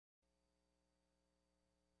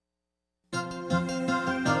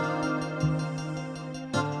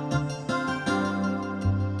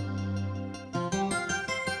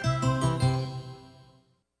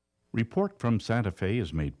Report from Santa Fe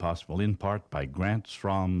is made possible in part by grants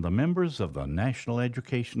from the members of the National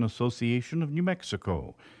Education Association of New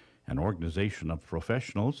Mexico, an organization of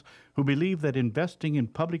professionals who believe that investing in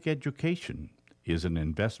public education is an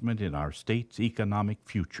investment in our state's economic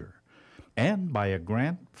future, and by a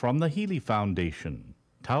grant from the Healy Foundation,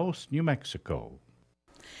 Taos, New Mexico.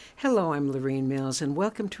 Hello, I'm Lorene Mills, and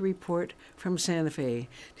welcome to Report from Santa Fe.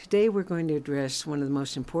 Today we're going to address one of the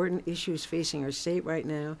most important issues facing our state right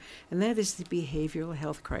now, and that is the behavioral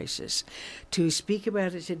health crisis. To speak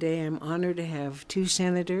about it today, I'm honored to have two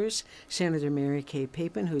senators, Senator Mary Kay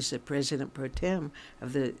Papen, who's the President Pro Tem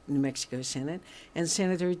of the New Mexico Senate, and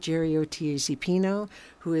Senator Jerry Ortiz y Pino,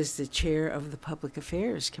 who is the chair of the Public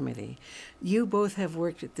Affairs Committee. You both have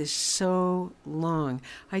worked at this so long.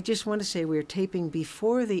 I just want to say we're taping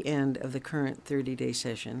before the end of the current 30-day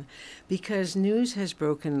session because news has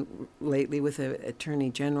broken lately with an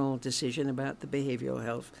Attorney General decision about the behavioral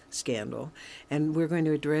health scandal, and we're going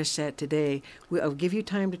to address that today. I'll give you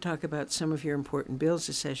time to talk about some of your important bills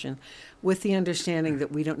this session with the understanding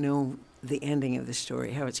that we don't know the ending of the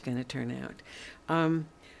story, how it's going to turn out.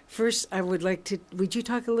 First, I would you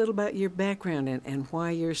talk a little about your background and why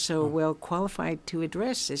you're so well qualified to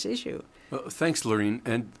address this issue? Well, thanks, Lorene.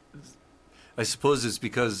 And I suppose it's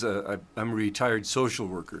because I'm a retired social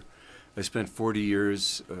worker. I spent 40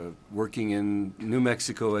 years working in New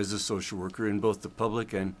Mexico as a social worker in both the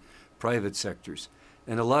public and private sectors.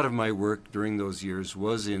 And a lot of my work during those years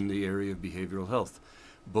was in the area of behavioral health,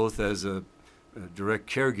 both as a direct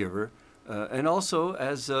caregiver and also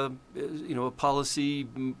as a policy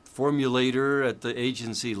formulator at the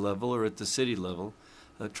agency level or at the city level,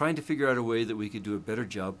 trying to figure out a way that we could do a better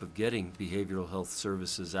job of getting behavioral health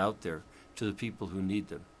services out there to the people who need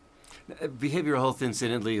them. Behavioral health,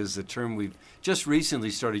 incidentally, is a term we've just recently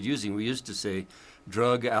started using. We used to say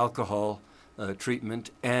drug, alcohol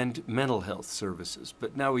treatment, and mental health services,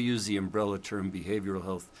 but now we use the umbrella term behavioral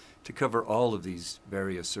health to cover all of these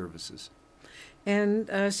various services. And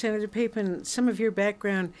Senator Papen, some of your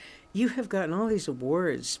background, you have gotten all these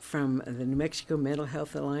awards from the New Mexico Mental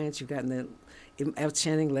Health Alliance. You've gotten the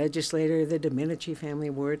Outstanding Legislator, the Domenici Family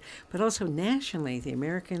Award, but also nationally, the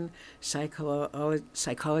American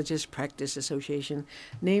Psychologist Practice Association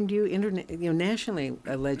named you nationally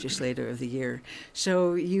a Legislator of the Year.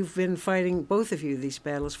 So you've been fighting, both of you, these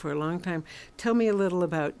battles for a long time. Tell me a little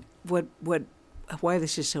about why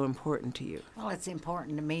this is so important to you. Well, it's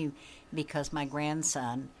important to me because my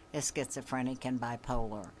grandson is schizophrenic and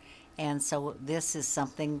bipolar. And so this is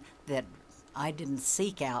something that I didn't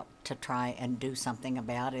seek out to try and do something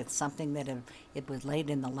about. It's something that it was laid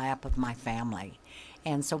in the lap of my family.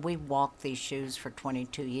 And so we've walked these shoes for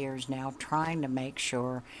 22 years now, trying to make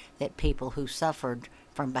sure that people who suffered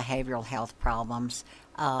from behavioral health problems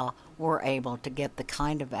were able to get the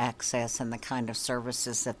kind of access and the kind of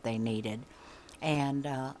services that they needed. And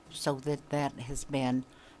so that has been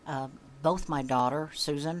both my daughter,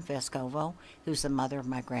 Susan Vescovo, who's the mother of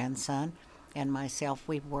my grandson, and myself.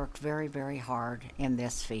 We've worked very, very hard in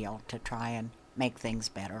this field to try and make things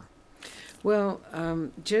better. Well,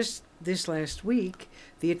 just this last week,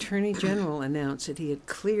 the Attorney General announced that he had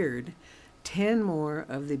cleared 10 more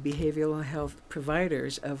of the behavioral health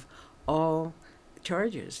providers of all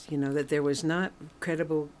charges, that there was not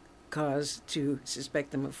credible cause to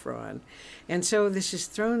suspect them of fraud. And so this has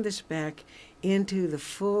thrown this back into the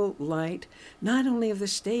full light, not only of the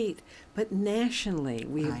state, but nationally.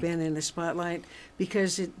 We've been in the spotlight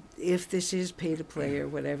because if this is pay to play or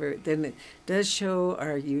whatever, then it does show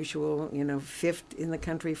our usual, fifth in the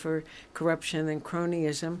country for corruption and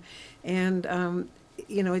cronyism. And,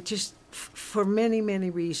 it just, for many, many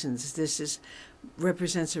reasons, this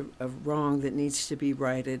represents a wrong that needs to be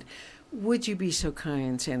righted. Would you be so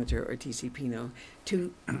kind, Senator Ortiz y Pino,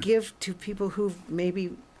 to give to people who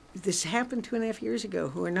maybe this happened 2.5 years ago,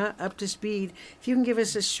 who are not up to speed, if you can give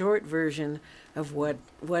us a short version of what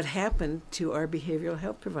happened to our behavioral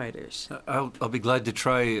health providers? I'll be glad to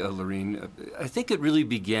try, Lorene. I think it really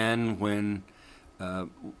began when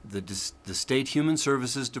the State Human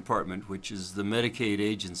Services Department, which is the Medicaid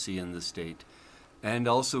agency in the state, and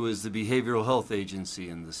also is the behavioral health agency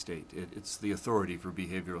in the state. It's the authority for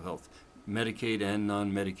behavioral health, Medicaid and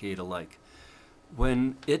non-Medicaid alike.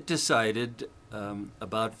 When it decided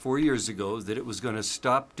about 4 years ago that it was going to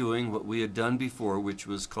stop doing what we had done before, which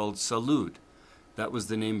was called Salud. That was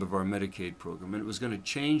the name of our Medicaid program, and it was going to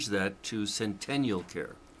change that to Centennial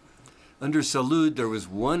Care. Under Salud, there was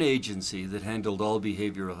one agency that handled all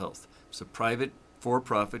behavioral health. It was a private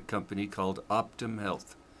for-profit company called Optum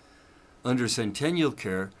Health. Under Centennial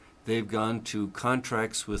Care, they've gone to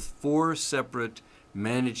contracts with 4 separate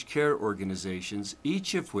managed care organizations,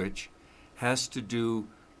 each of which has to do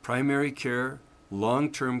primary care,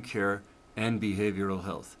 long-term care, and behavioral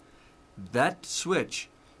health. That switch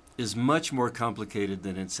is much more complicated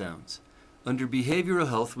than it sounds. Under behavioral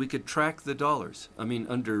health, we could track the dollars. I mean,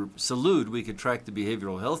 under Salud, we could track the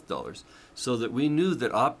behavioral health dollars so that we knew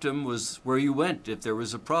that Optum was where you went if there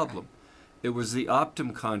was a problem. It was the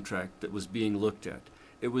Optum contract that was being looked at.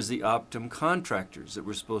 It was the Optum contractors that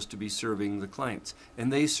were supposed to be serving the clients,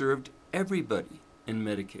 and they served everybody in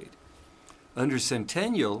Medicaid. Under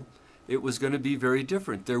Centennial, it was going to be very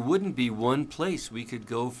different. There wouldn't be one place we could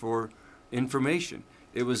go for information.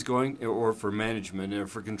 It was going, or for management, or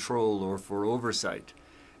for control, or for oversight.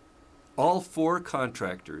 All 4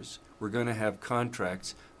 contractors were going to have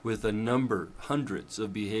contracts with a number, hundreds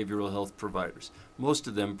of behavioral health providers, most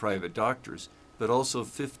of them private doctors, but also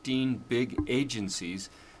 15 big agencies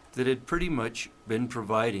that had pretty much been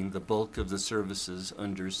providing the bulk of the services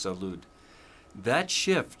under Salud. That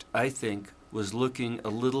shift, I think, was looking a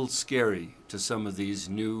little scary to some of these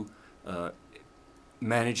new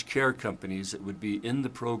managed care companies that would be in the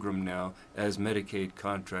program now as Medicaid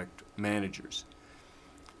contract managers.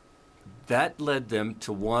 That led them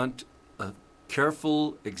to want a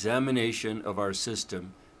careful examination of our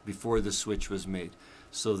system before the switch was made.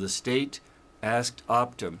 So the state asked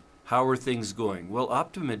Optum, how are things going? Well,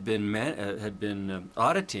 Optum had been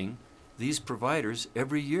auditing these providers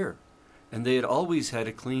every year, and they had always had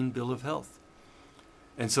a clean bill of health.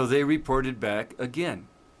 And so they reported back, again,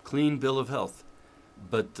 clean bill of health.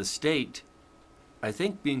 But the state, I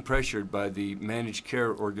think being pressured by the managed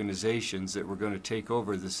care organizations that were going to take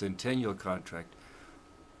over the Centennial contract,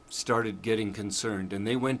 started getting concerned. And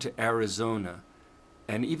they went to Arizona.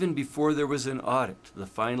 And even before there was an audit, the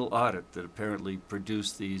final audit that apparently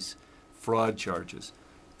produced these fraud charges,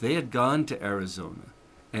 they had gone to Arizona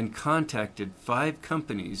and contacted 5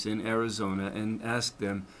 companies in Arizona and asked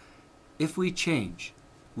them, if we change,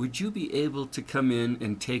 would you be able to come in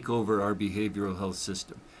and take over our behavioral health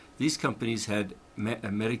system? These companies had a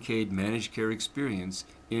Medicaid managed care experience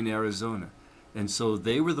in Arizona. And so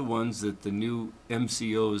they were the ones that the new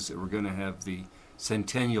MCOs that were going to have the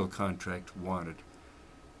Centennial contract wanted.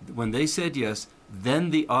 When they said yes,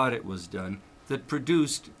 then the audit was done that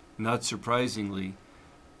produced, not surprisingly,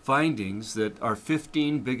 findings that our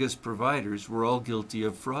 15 biggest providers were all guilty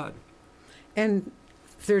of fraud. And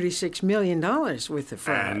 $36 million worth of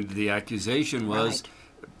fraud. And the accusation was,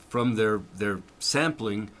 from their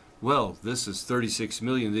sampling, well, this is $36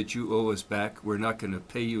 million that you owe us back. We're not going to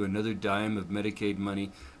pay you another dime of Medicaid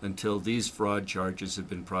money until these fraud charges have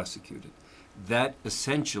been prosecuted. That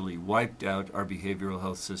essentially wiped out our behavioral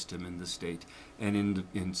health system in the state. And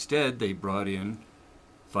instead, they brought in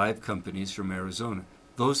 5 companies from Arizona.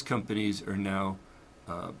 Those companies are now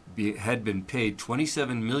had been paid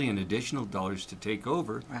 $27 million additional dollars to take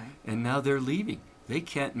over, and now they're leaving. They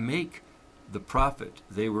can't make the profit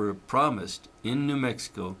they were promised in New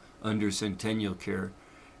Mexico under Centennial Care.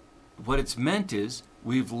 What it's meant is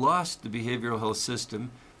we've lost the behavioral health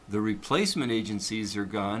system, the replacement agencies are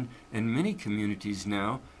gone, and many communities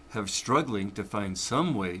now have struggling to find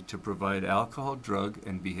some way to provide alcohol, drug,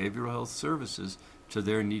 and behavioral health services to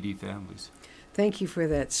their needy families. Thank you for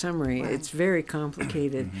that summary. Right. It's very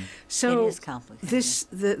complicated. So it is complicated.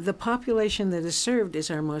 the population that is served is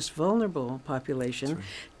our most vulnerable population. That's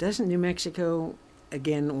right. Doesn't New Mexico,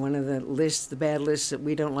 again, one of the lists, the bad lists that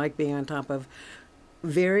we don't like being on top of,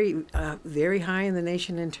 very high in the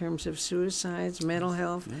nation in terms of suicides, mental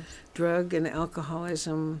health, drug and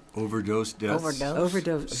alcoholism, Overdose deaths,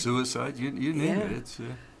 overdose, suicide, you name it.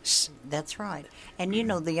 It's That's right. And you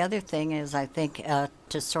know, the other thing is, I think,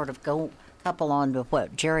 to sort of couple on to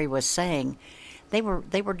what Jerry was saying, they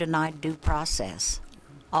were denied due process.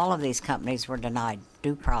 All of these companies were denied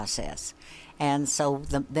due process, and so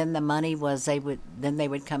then the money was they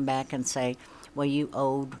would come back and say, well, you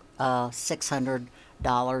owed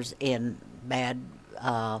 $600 in bad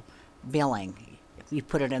billing. You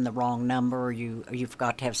put it in the wrong number, or you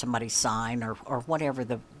forgot to have somebody sign, or whatever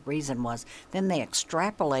the reason was. Then they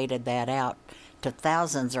extrapolated that out to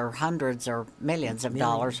thousands or hundreds or millions of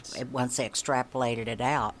dollars once they extrapolated it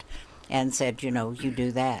out and said, you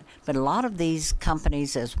do that. But a lot of these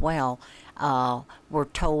companies as well were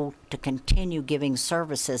told to continue giving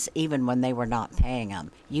services even when they were not paying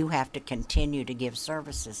them. You have to continue to give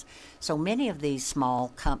services. So many of these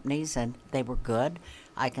small companies, and they were good.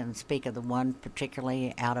 I can speak of the one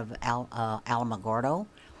particularly out of Alamogordo.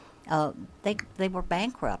 They were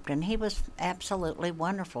bankrupt, and he was absolutely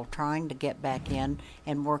wonderful trying to get back in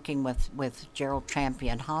and working with Gerald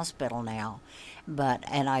Champion Hospital now.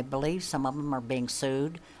 And I believe some of them are being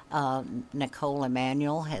sued. Nicole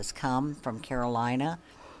Emanuel has come from Carolina,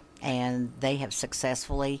 and they have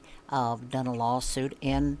successfully done a lawsuit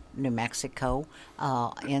in New Mexico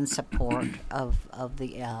in support of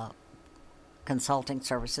the consulting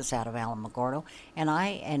services out of Alamogordo. And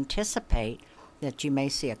I anticipate that you may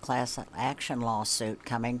see a class action lawsuit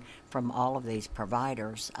coming from all of these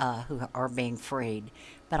providers who are being freed.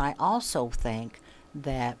 But I also think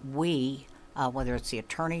that we, whether it's the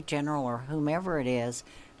Attorney General or whomever it is,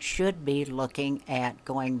 should be looking at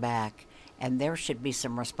going back, and there should be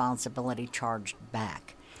some responsibility charged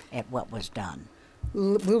back at what was done.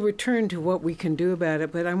 We'll return to what we can do about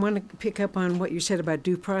it, but I want to pick up on what you said about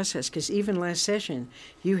due process, because even last session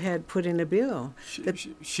you had put in a bill.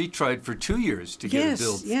 She tried for 2 years to get a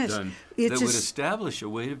bill done that would establish a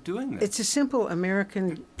way of doing that. It's a simple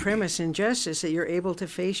American premise in justice that you're able to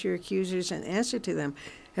face your accusers and answer to them.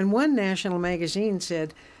 And one national magazine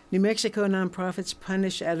said, New Mexico nonprofits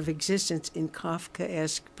punished out of existence in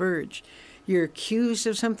Kafkaesque verge. You're accused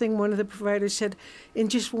of something, one of the providers said, in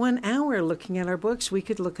just 1 hour looking at our books, we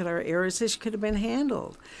could look at our errors. This could have been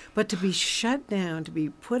handled. But to be shut down, to be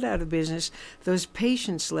put out of business, those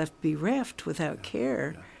patients left bereft without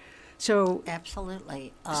care. So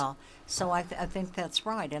absolutely. So I think that's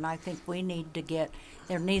right. And I think we need to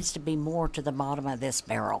there needs to be more to the bottom of this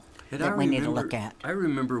barrel that we need to look at. I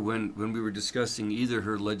remember when we were discussing either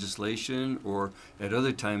her legislation or at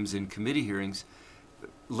other times in committee hearings,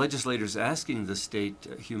 legislators asking the state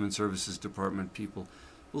Human Services Department people,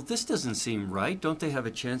 well, this doesn't seem right. Don't they have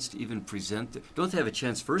a chance to even don't they have a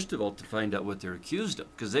chance, first of all, to find out what they're accused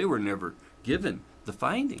of? Because they were never given the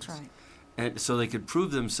findings. That's right. And so they could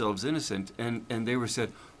prove themselves innocent. And they were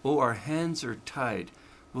said, oh, our hands are tied.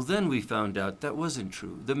 Well, then we found out that wasn't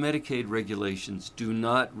true. The Medicaid regulations do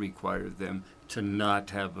not require them to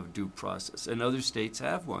not have a due process, and other states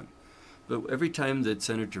have one. But every time that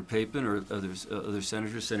Senator Papen or other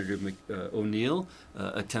senators, Senator O'Neill,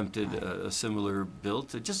 attempted a similar bill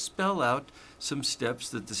to just spell out some steps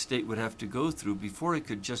that the state would have to go through before it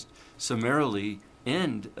could just summarily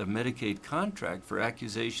end a Medicaid contract for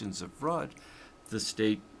accusations of fraud,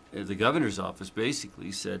 the governor's office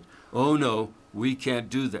basically said, oh no, we can't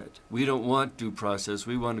do that. We don't want due process.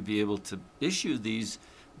 We want to be able to issue these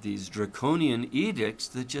draconian edicts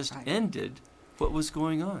that just ended what was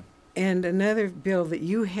going on. And another bill that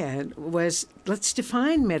you had was, let's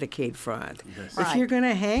define Medicaid fraud. Yes. If you're going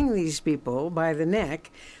to hang these people by the neck,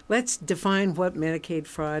 let's define what Medicaid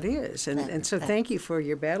fraud is. And so thank you for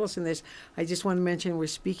your battles in this. I just want to mention we're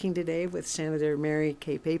speaking today with Senator Mary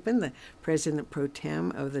Kay Papen, the President Pro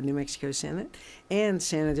Tem of the New Mexico Senate, and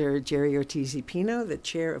Senator Jerry Ortiz y Pino, the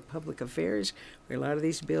Chair of Public Affairs, where a lot of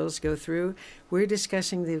these bills go through. We're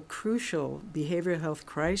discussing the crucial behavioral health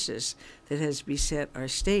crisis that has beset our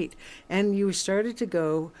state. And you started to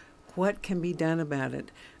go, what can be done about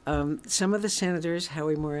it? Some of the senators,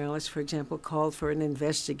 Howie Morales, for example, called for an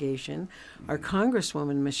investigation. Our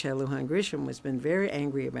Congresswoman, Michelle Lujan Grisham, has been very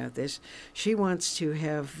angry about this. She wants to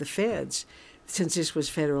have the feds, since this was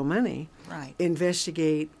federal money,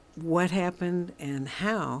 investigate what happened and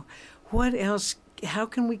how. What else? How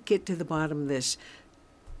can we get to the bottom of this?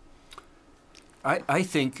 I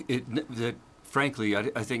think frankly,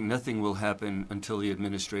 I think nothing will happen until the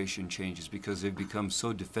administration changes, because they've become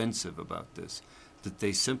so defensive about this that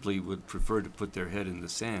they simply would prefer to put their head in the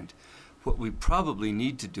sand. What we probably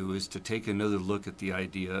need to do is to take another look at the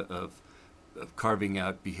idea of carving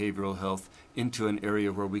out behavioral health into an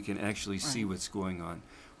area where we can actually see what's going on.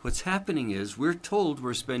 What's happening is we're told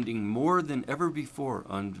we're spending more than ever before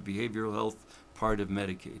on the behavioral health part of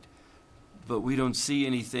Medicaid, but we don't see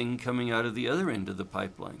anything coming out of the other end of the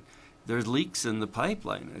pipeline. There's leaks in the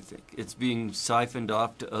pipeline, I think. It's being siphoned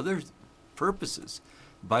off to other purposes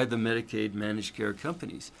by the Medicaid managed care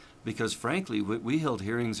companies, because frankly, we held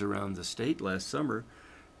hearings around the state last summer,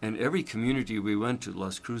 and every community we went to,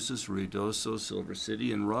 Las Cruces, Ruidoso, Silver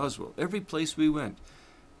City, and Roswell, every place we went,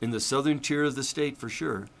 in the southern tier of the state for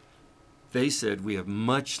sure, they said we have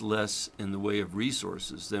much less in the way of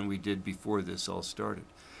resources than we did before this all started.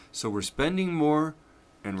 So we're spending more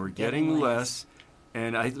and we're getting less,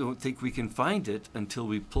 and I don't think we can find it until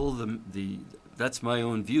we pull that's my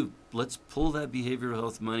own view. Let's pull that behavioral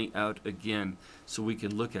health money out again so we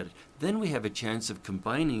can look at it. Then we have a chance of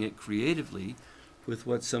combining it creatively with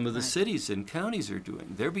what some of the cities and counties are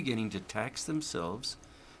doing. They're beginning to tax themselves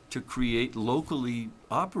to create locally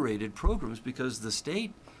operated programs because the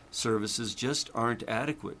state services just aren't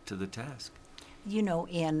adequate to the task. You know,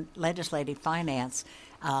 in legislative finance,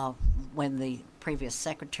 when the previous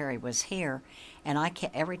secretary was here, and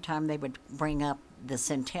every time they would bring up the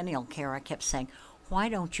Centennial Care, I kept saying, why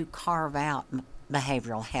don't you carve out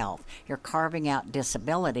behavioral health. You're carving out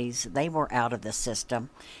disabilities. They were out of the system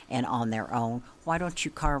and on their own. Why don't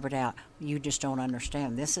you carve it out? You just don't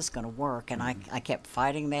understand. This is going to work. And I kept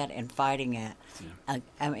fighting that and fighting it. Yeah.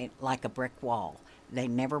 I mean, like a brick wall. They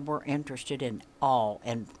never were interested in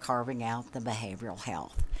carving out the behavioral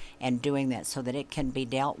health and doing that so that it can be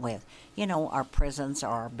dealt with. You know, our prisons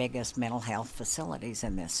are our biggest mental health facilities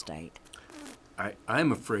in this state.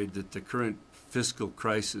 I'm afraid that the current fiscal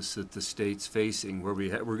crisis that the state's facing, where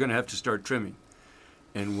we're going to have to start trimming,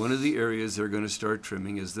 and one of the areas they're going to start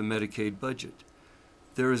trimming is the Medicaid budget.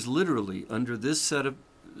 There is literally, under this setup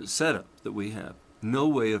that we have, no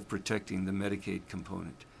way of protecting the Medicaid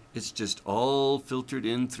component. It's just all filtered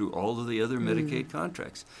in through all of the other Medicaid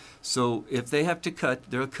contracts. So if they have to cut,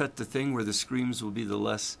 they'll cut the thing where the screams will be the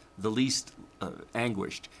least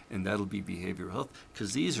anguished, and that'll be behavioral health,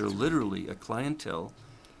 because these are literally a clientele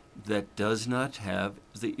that does not have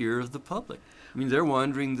the ear of the public. I mean, they're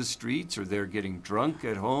wandering the streets, or they're getting drunk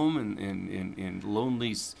at home in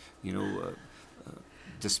lonely,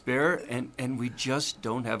 despair, and we just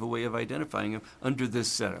don't have a way of identifying them under this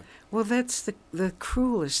setup. Well, that's the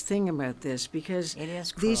cruelest thing about this, because it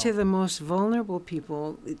is cruel. These are the most vulnerable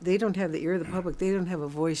people. They don't have the ear of the public. They don't have a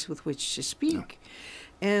voice with which to speak.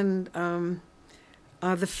 No. And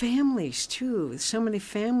the families, too, so many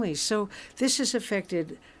families. So this has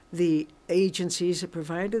affected the agencies that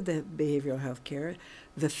provided the behavioral health care,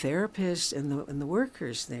 the therapists and the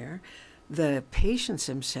workers there, the patients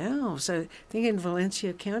themselves. I think in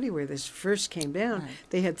Valencia County, where this first came down,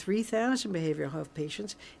 they had 3,000 behavioral health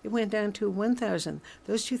patients. It went down to 1,000.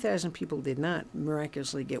 Those 2,000 people did not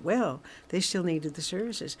miraculously get well. They still needed the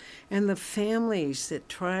services. And the families that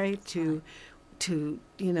try to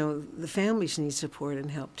the families need support and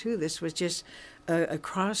help too. This was just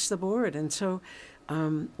across the board. And so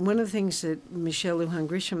one of the things that Michelle Lujan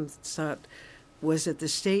Grisham thought was that the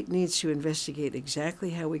state needs to investigate exactly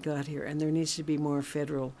how we got here, and there needs to be more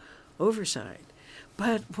federal oversight.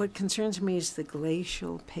 But what concerns me is the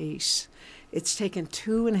glacial pace. It's taken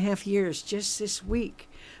 2.5 years. Just this week,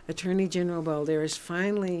 Attorney General Balderas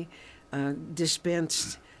finally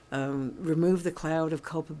removed the cloud of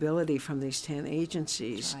culpability from these 10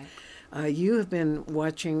 agencies. Right. You have been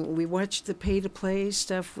watching, we watched the pay-to-play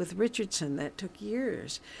stuff with Richardson. That took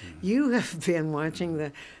years. Mm-hmm. You have been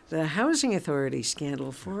watching the Housing Authority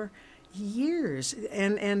scandal for years.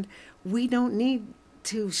 And we don't need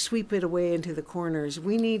to sweep it away into the corners.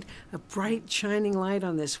 We need a bright, shining light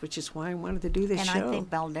on this, which is why I wanted to do this show. And I think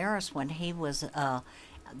Balderas, when he was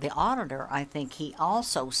the auditor, I think he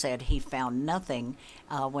also said he found nothing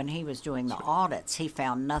when he was doing the audits. He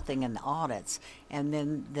found nothing in the audits. And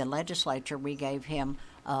then the legislature, we gave him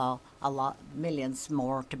millions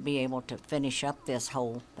more to be able to finish up this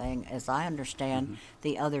whole thing. As I understand,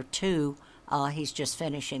 the other two, he's just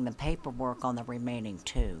finishing the paperwork on the remaining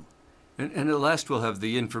two. And at last we'll have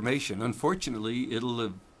the information. Unfortunately, it'll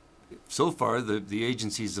have, so far the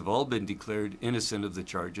agencies have all been declared innocent of the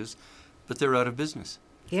charges, but they're out of business.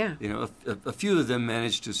 Yeah. You know, a few of them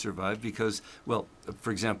managed to survive because, well,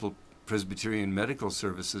 for example, Presbyterian Medical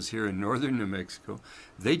Services here in northern New Mexico,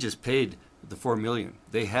 they just paid the $4 million.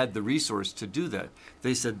 They had the resource to do that.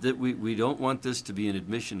 They said that we don't want this to be an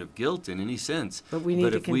admission of guilt in any sense. But we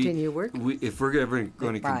need to continue working. If we're ever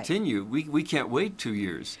going to continue, we can't wait 2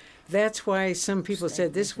 years. That's why some people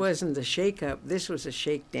said this wasn't a shake-up, this was a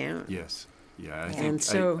shakedown. Yes. Yeah,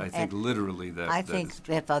 I think literally that. I think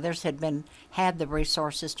if others had the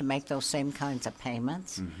resources to make those same kinds of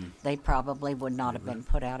payments, they probably would not have been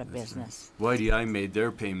put out of business. Right. YDI made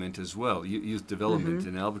their payment as well. Youth Development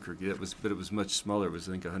in Albuquerque, but it was much smaller. It was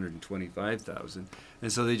I think $125,000,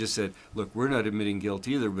 and so they just said, "Look, we're not admitting guilt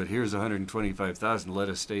either, but here's $125,000. Let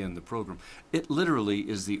us stay in the program." It literally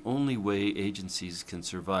is the only way agencies can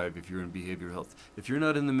survive if you're in behavioral health. If you're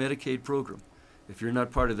not in the Medicaid program, if you're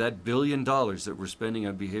not part of that $1 billion that we're spending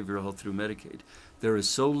on behavioral health through Medicaid, there is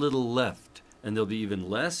so little left, and there'll be even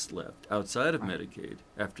less left outside of Medicaid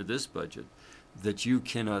after this budget, that you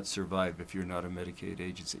cannot survive if you're not a Medicaid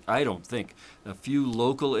agency. I don't think. A few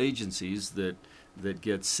local agencies that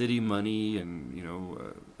get city money and,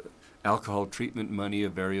 alcohol treatment money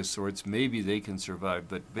of various sorts, maybe they can survive,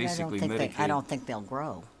 but basically Medicaid. I don't think they'll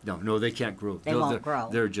grow. No, they can't grow. They won't grow.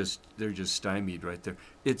 They're just stymied right there.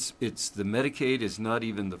 It's the Medicaid is not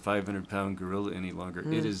even the 500-pound gorilla any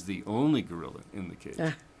longer. It is the only gorilla in the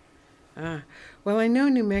cage. Well, I know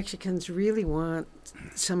New Mexicans really want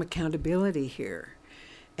some accountability here,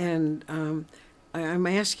 and I'm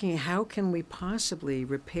asking, how can we possibly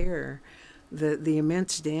repair the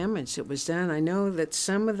immense damage that was done? I know that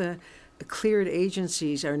some of the cleared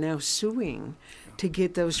agencies are now suing to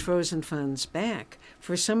get those frozen funds back.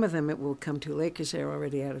 For some of them, it will come too late because they're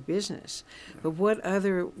already out of business. But what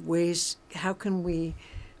other ways, how can we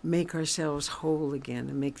make ourselves whole again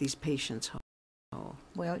and make these patients whole?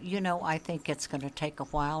 Well, I think it's going to take a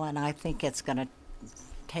while, and I think it's going to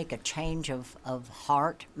take a change of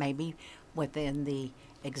heart, maybe within the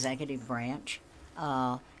executive branch,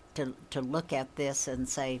 to look at this and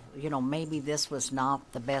say, maybe this was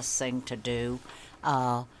not the best thing to do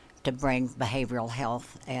to bring behavioral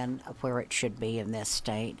health and where it should be in this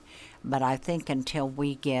state. But I think until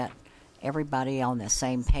we get everybody on the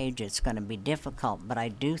same page, it's going to be difficult. But I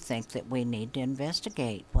do think that we need to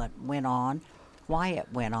investigate what went on, why it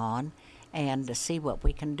went on, and to see what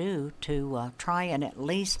we can do to try and at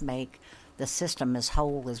least make the system as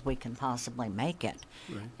whole as we can possibly make it.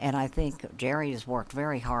 Right. And I think Jerry has worked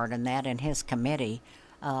very hard on that, and his committee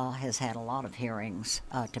has had a lot of hearings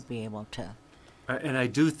to be able to. And I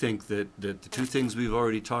do think that the two things we've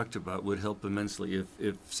already talked about would help immensely.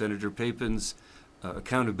 If Senator Papen's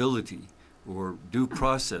accountability or due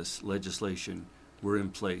process legislation were in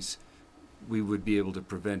place, we would be able to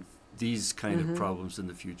prevent these kind of problems in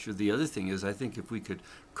the future. The other thing is, I think if we could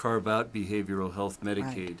carve out behavioral health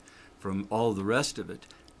Medicaid from all the rest of it,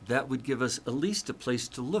 that would give us at least a place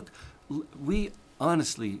to look. We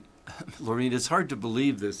honestly, Lorraine, it's hard to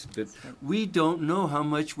believe this, but we don't know how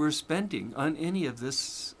much we're spending on any of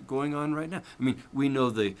this going on right now. I mean, we know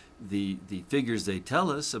the figures they tell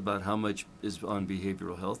us about how much is on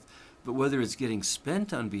behavioral health, but whether it's getting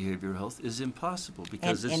spent on behavioral health is impossible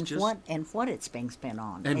because what it's being spent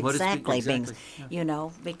on. And exactly. Yeah.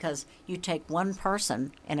 Because you take one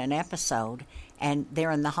person in an episode and they're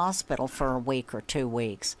in the hospital for a week or 2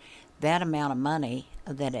 weeks. That amount of money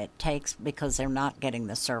that it takes because they're not getting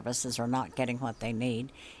the services or not getting what they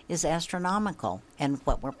need is astronomical. And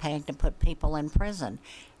what we're paying to put people in prison.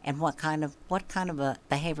 And what kind of a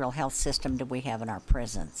behavioral health system do we have in our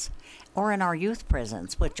prisons? Or in our youth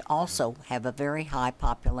prisons, which also have a very high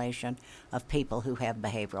population of people who have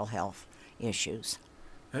behavioral health issues.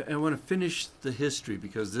 I want to finish the history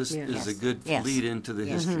because this is a good lead into the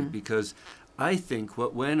history because I think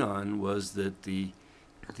what went on was that the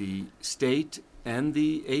state and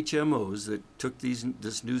the HMOs that took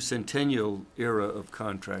this new centennial era of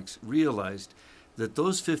contracts realized that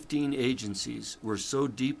those 15 agencies were so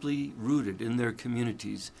deeply rooted in their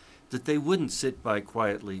communities that they wouldn't sit by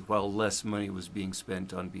quietly while less money was being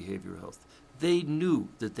spent on behavioral health. They knew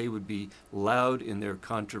that they would be loud in their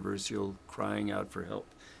controversial crying out for help.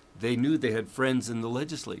 They knew they had friends in the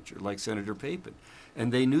legislature, like Senator Papen,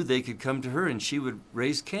 and they knew they could come to her and she would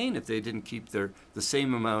raise Cain if they didn't keep the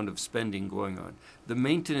same amount of spending going on. The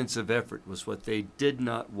maintenance of effort was what they did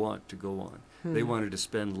not want to go on. They wanted to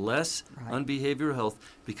spend less on behavioral health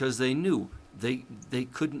because they knew they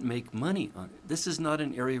couldn't make money on it. This is not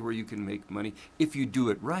an area where you can make money if you do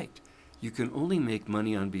it right. You can only make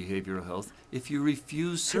money on behavioral health if you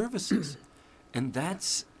refuse services. And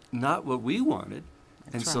that's not what we wanted.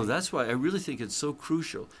 So that's why I really think it's so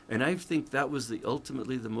crucial. And I think that was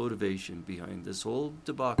ultimately the motivation behind this whole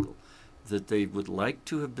debacle, that they would like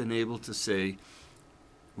to have been able to say,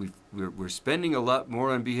 we're spending a lot more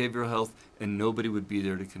on behavioral health, and nobody would be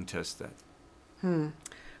there to contest that.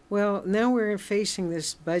 Well, now we're facing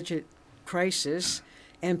this budget crisis,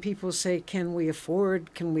 and people say, can we afford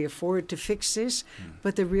to fix this?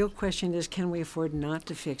 But the real question is, can we afford not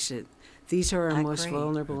to fix it? These are our most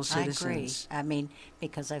vulnerable citizens. I agree.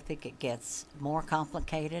 Because I think it gets more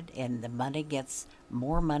complicated and the money gets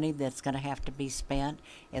more money that's going to have to be spent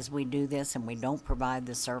as we do this and we don't provide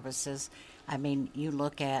the services. You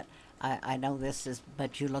look at, I know this is,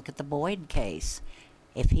 but you look at the Boyd case.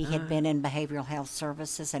 If he had been in behavioral health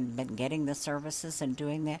services and been getting the services and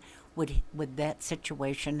doing that, would that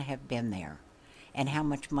situation have been there? And how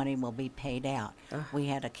much money will be paid out? We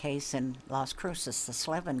had a case in Las Cruces, the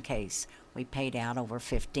Slevin case. We paid out over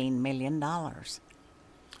 $15 million.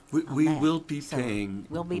 We will be paying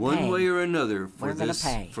one way or another for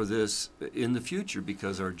this in the future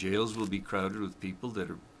because our jails will be crowded with people that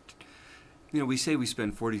are, we say we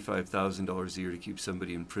spend $45,000 a year to keep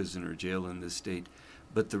somebody in prison or jail in this state.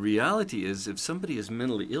 But the reality is if somebody is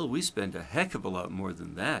mentally ill, we spend a heck of a lot more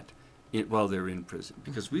than that while they're in prison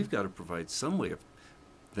because we've got to provide some way of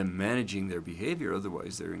them managing their behavior.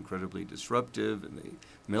 Otherwise, they're incredibly disruptive and they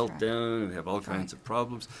melt down and have all kinds of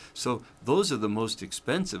problems. So those are the most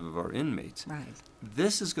expensive of our inmates.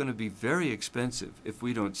 This is going to be very expensive if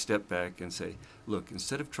we don't step back and say, look,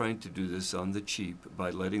 instead of trying to do this on the cheap by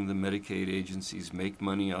letting the Medicaid agencies make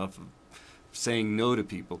money off of saying no to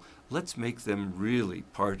people. Let's make them really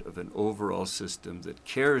part of an overall system that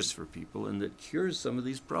cares for people and that cures some of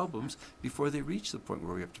these problems before they reach the point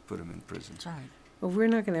where we have to put them in prison. That's right. Well, we're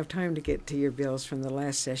not going to have time to get to your bills from the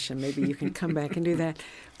last session. Maybe you can come back and do that.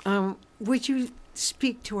 Would you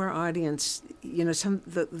speak to our audience,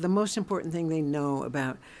 the most important thing they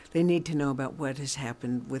need to know about what has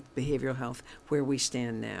happened with behavioral health, where we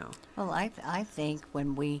stand now? Well, I think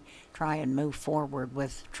when we try and move forward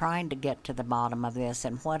with trying to get to the bottom of this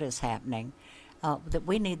and what is happening, that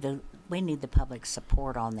we need the public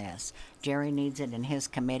support on this. Jerry needs it in his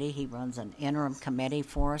committee. He runs an interim committee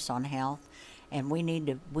for us on health, and we need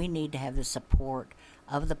to have the support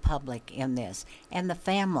of the public in this, and the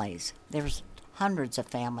families. There's hundreds of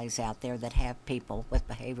families out there that have people with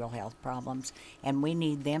behavioral health problems, and we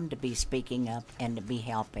need them to be speaking up and to be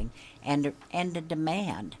helping, and to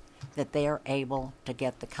demand that they're able to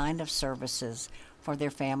get the kind of services for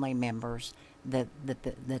their family members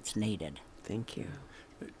that's needed. Thank you.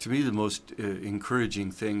 To me, the most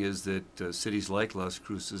encouraging thing is that cities like Las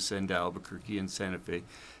Cruces and Albuquerque and Santa Fe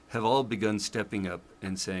have all begun stepping up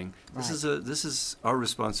and saying, this is our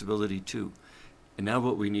responsibility too. And now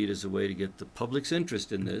what we need is a way to get the public's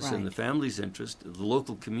interest in this, and the family's interest, the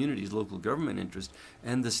local community's, local government interest,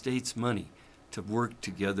 and the state's money to work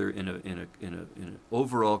together in an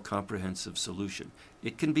overall comprehensive solution.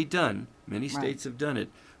 It can be done. Many states have done it.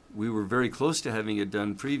 We were very close to having it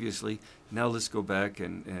done previously. Now let's go back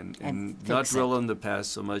and not dwell on the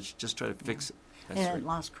past so much, just try to fix it. In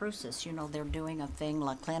Las Cruces, they're doing a thing.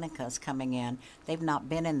 La Clinica's coming in. They've not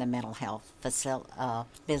been in the mental health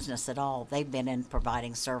business at all. They've been in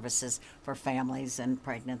providing services for families and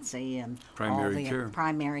pregnancy and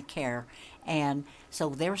primary care. And so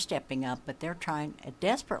they're stepping up, but they're trying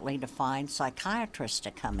desperately to find psychiatrists to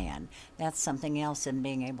come in. That's something else in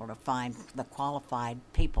being able to find the qualified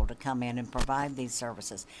people to come in and provide these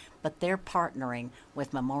services. But they're partnering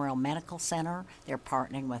with Memorial Medical Center, they're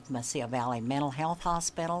partnering with Mesilla Valley Mental Health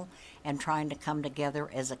Hospital, and trying to come together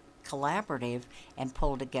as a collaborative and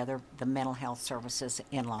pull together the mental health services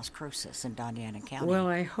in Las Cruces and Dona Ana County. Well,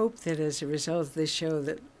 I hope that as a result of this show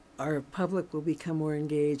that our public will become more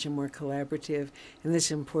engaged and more collaborative in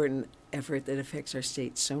this important effort that affects our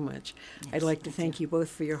state so much. Yes, I'd like to thank you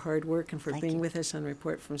both for your hard work and for being with us on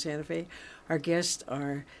Report from Santa Fe. Our guests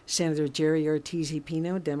are Senator Jerry Ortiz y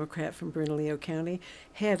Pino, Democrat from Bernalillo County,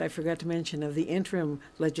 head, I forgot to mention, of the Interim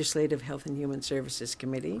Legislative Health and Human Services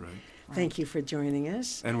Committee. Right. Thank you for joining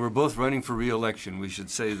us. And we're both running for re-election, we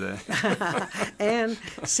should say that. And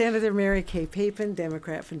Senator Mary Kay Papen,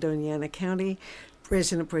 Democrat from Dona Ana County,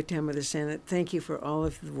 President Pro Tempore of the Senate. Thank you for all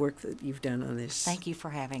of the work that you've done on this. Thank you for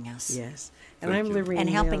having us. Yes. And I'm Lorene And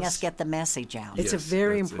helping Mills. us get the message out. It's a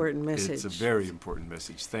very important message. It's a very important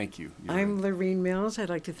message. Thank you. I'm Lorene Mills. I'd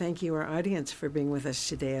like to thank you, our audience, for being with us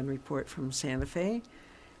today on Report from Santa Fe.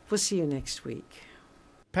 We'll see you next week.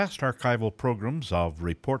 Past archival programs of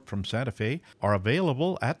Report from Santa Fe are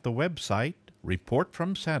available at the website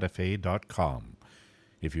reportfromsantafe.com.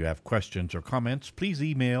 If you have questions or comments, please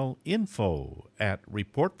email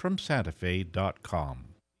info@reportfromsantafe.com.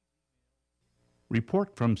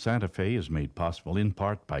 Report from Santa Fe is made possible in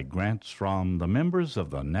part by grants from the members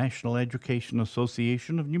of the National Education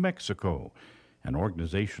Association of New Mexico, an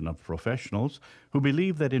organization of professionals who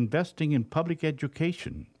believe that investing in public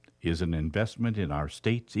education is an investment in our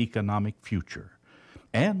state's economic future,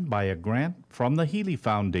 and by a grant from the Healy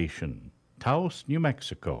Foundation, Taos, New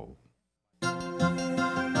Mexico.